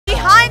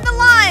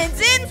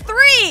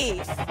3, 2,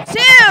 1,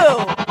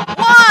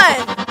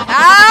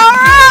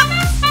 power up!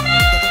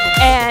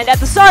 And at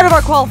the start of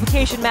our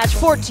qualification match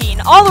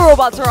 14, all the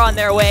robots are on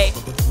their way.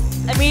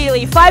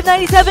 Immediately,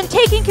 597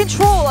 taking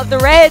control of the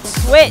red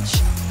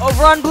switch.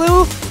 Over on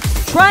blue,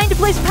 trying to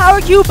place a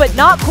power cube, but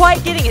not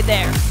quite getting it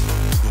there.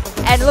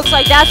 And it looks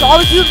like that's all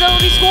the cubes that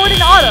will be scored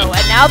in auto,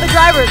 and now the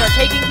drivers are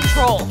taking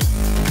control.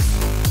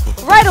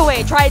 Right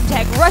away, Triton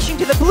Tech rushing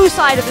to the blue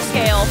side of the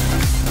scale,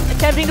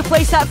 attempting to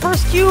place that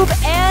first cube,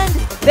 and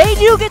they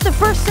do get the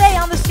first say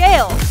on the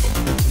scale.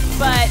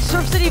 But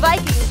Surf City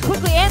Vikings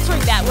quickly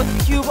answering that with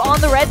the cube on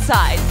the red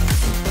side.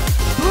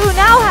 Blue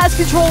now has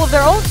control of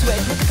their own switch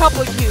with a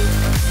couple of cubes.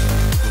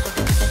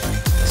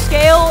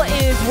 Scale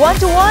is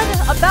 1-to-1,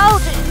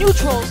 about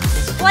neutrals,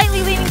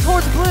 slightly leaning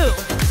towards blue.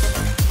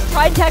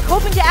 Triton Tech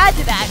hoping to add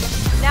to that,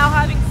 now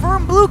having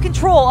firm blue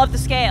control of the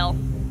scale.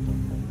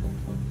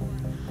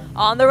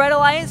 On the Red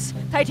Alliance,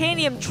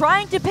 Titanium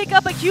trying to pick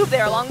up a cube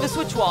there along the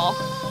switch wall.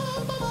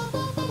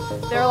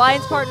 Their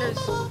alliance partners,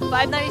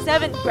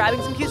 597,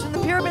 grabbing some cubes from the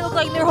pyramid, look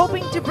like they're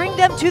hoping to bring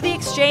them to the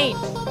exchange.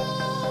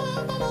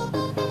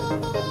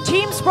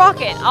 Team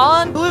Sprocket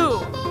on blue,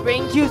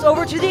 bringing cubes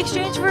over to the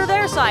exchange for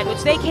their side,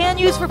 which they can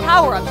use for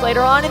power-ups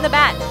later on in the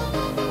match.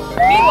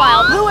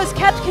 Meanwhile, blue has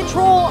kept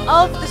control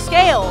of the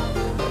scale.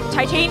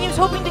 Titanium's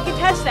hoping to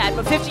contest that,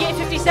 but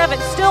 58-57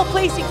 still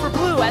placing for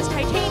blue as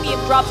Titanium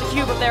drops a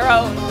cube of their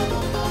own.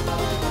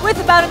 With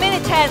about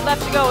 1:10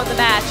 left to go in the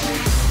match,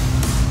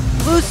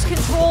 Blue's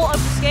control of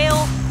the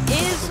scale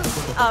is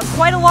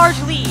quite a large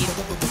lead.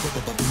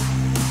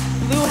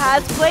 Blue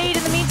has played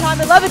in the meantime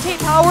a Levitate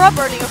power-up,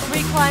 earning a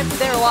free climb for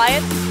their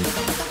alliance.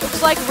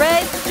 Looks like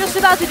Red just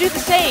about to do the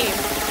same,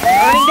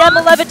 earning them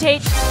a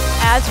Levitate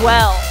as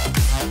well.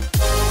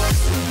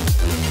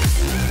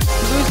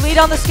 Blue's lead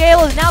on the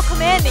scale is now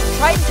commanding.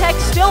 Triton Tech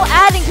still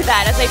adding to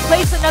that as they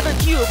place another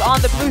cube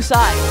on the blue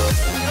side.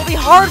 It'll be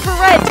hard for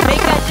Red to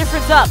make that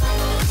difference up.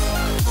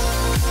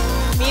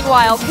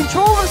 Meanwhile,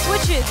 control of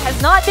switches has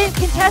not been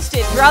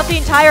contested throughout the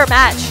entire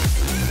match.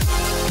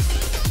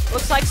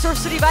 Looks like Surf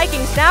City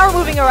Vikings now are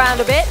moving around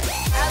a bit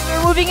as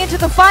we're moving into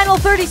the final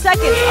 30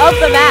 seconds of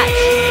the match.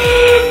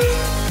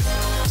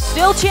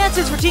 Still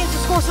chances for teams to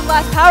score some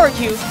last power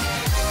cubes.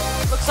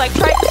 Looks like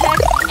Triton Tech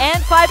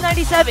and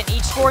 597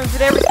 each scoring for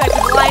their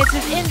respective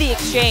alliances in the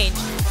exchange.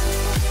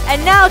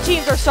 And now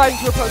teams are starting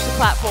to approach the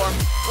platform.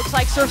 Looks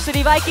like Surf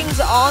City Vikings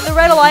on the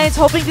Red Alliance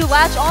hoping to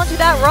latch onto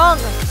that rung.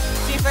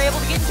 See if they're able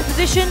to get into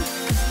position.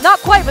 Not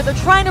quite, but they're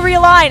trying to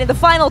realign in the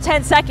final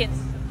 10 seconds.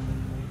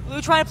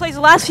 Blue trying to place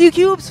the last few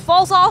cubes,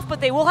 falls off,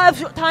 but they will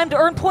have time to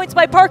earn points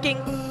by parking.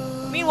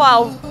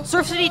 Meanwhile,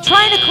 Surf City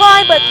trying to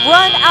climb, but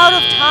run out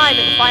of time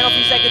in the final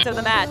few seconds of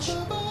the match.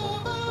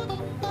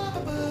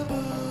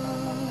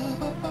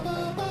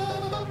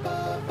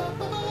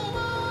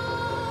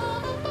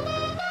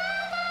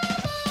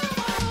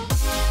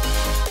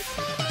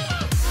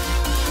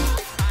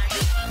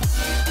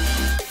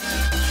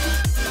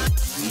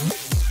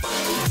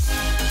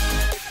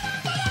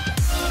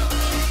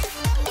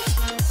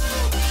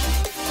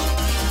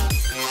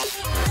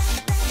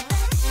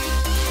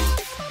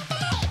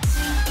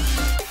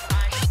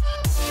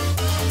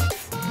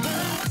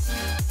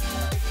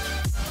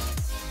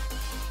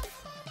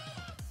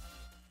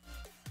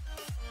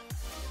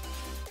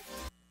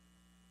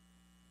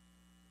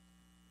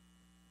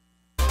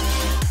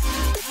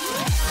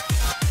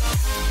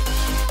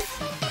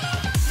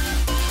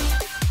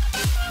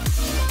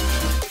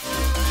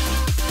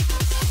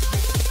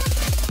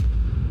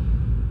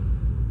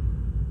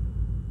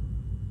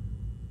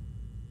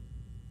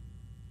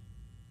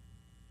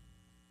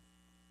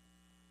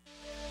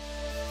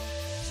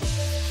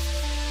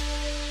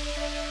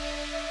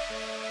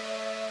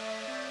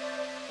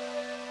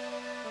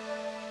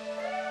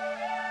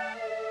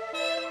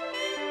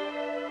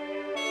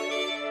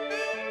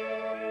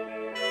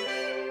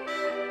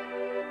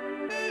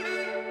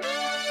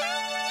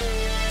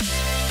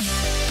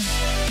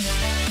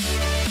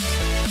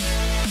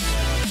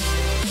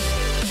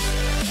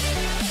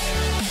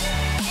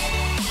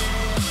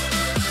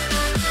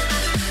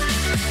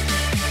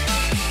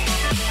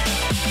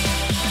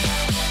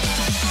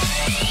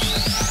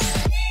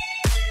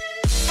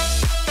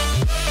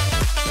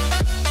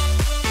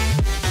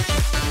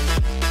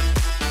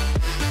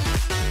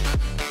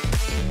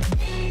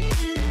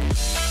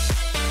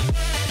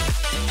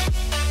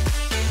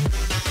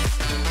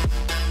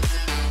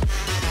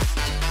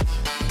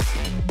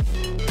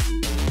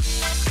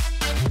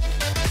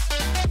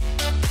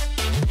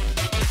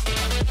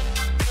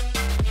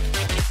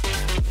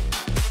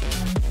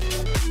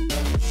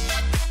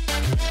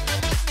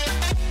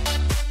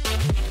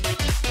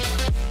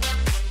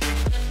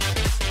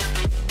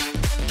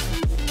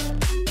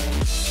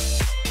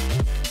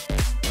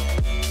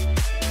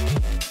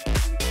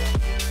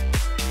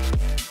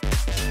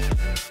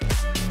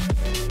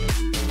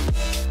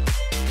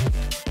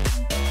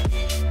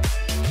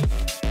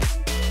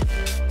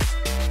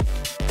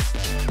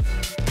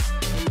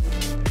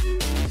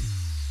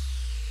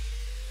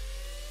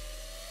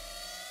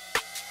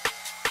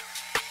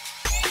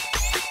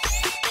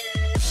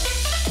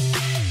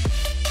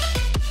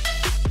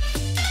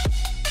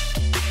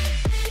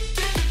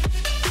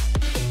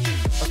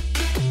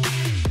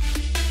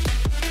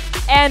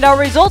 And our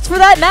results for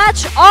that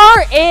match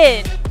are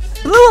in.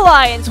 Blue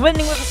Alliance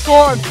winning with a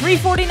score of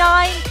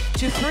 349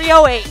 to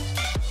 308.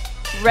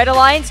 Red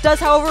Alliance does,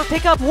 however,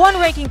 pick up 1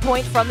 ranking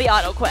point from the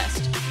Auto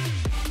Quest.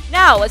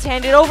 Now, let's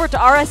hand it over to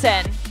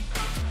RSN.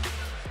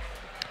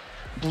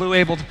 Blue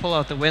able to pull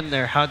out the win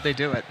there. How'd they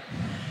do it?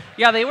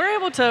 Yeah, they were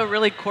able to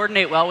really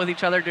coordinate well with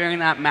each other during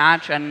that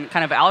match and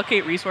kind of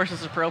allocate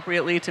resources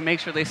appropriately to make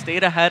sure they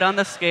stayed ahead on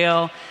the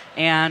scale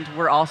and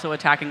were also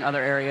attacking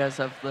other areas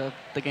of the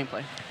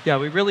gameplay. Yeah,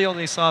 we really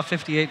only saw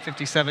 58,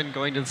 57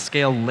 going to the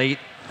scale late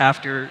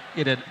after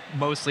it had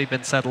mostly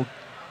been settled,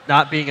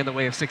 not being in the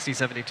way of 60,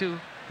 72,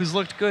 who's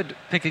looked good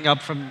picking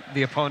up from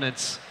the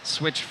opponent's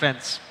switch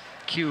fence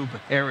cube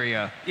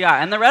area. Yeah,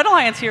 and the Red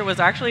Alliance here was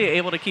actually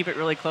able to keep it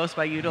really close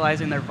by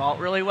utilizing their vault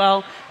really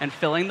well and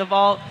filling the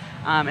vault.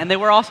 And they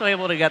were also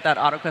able to get that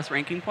AutoQuest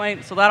ranking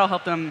point, so that'll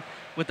help them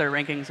with their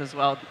rankings as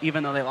well,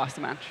 even though they lost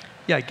the match.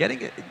 Yeah,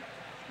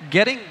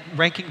 getting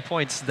ranking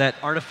points that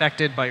aren't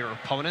affected by your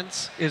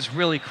opponents is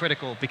really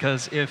critical,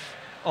 because if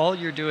all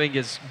you're doing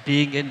is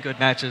being in good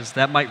matches,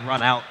 that might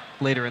run out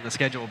later in the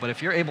schedule. But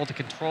if you're able to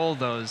control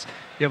those,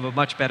 you have a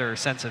much better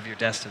sense of your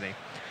destiny.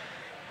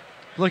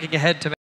 Looking ahead to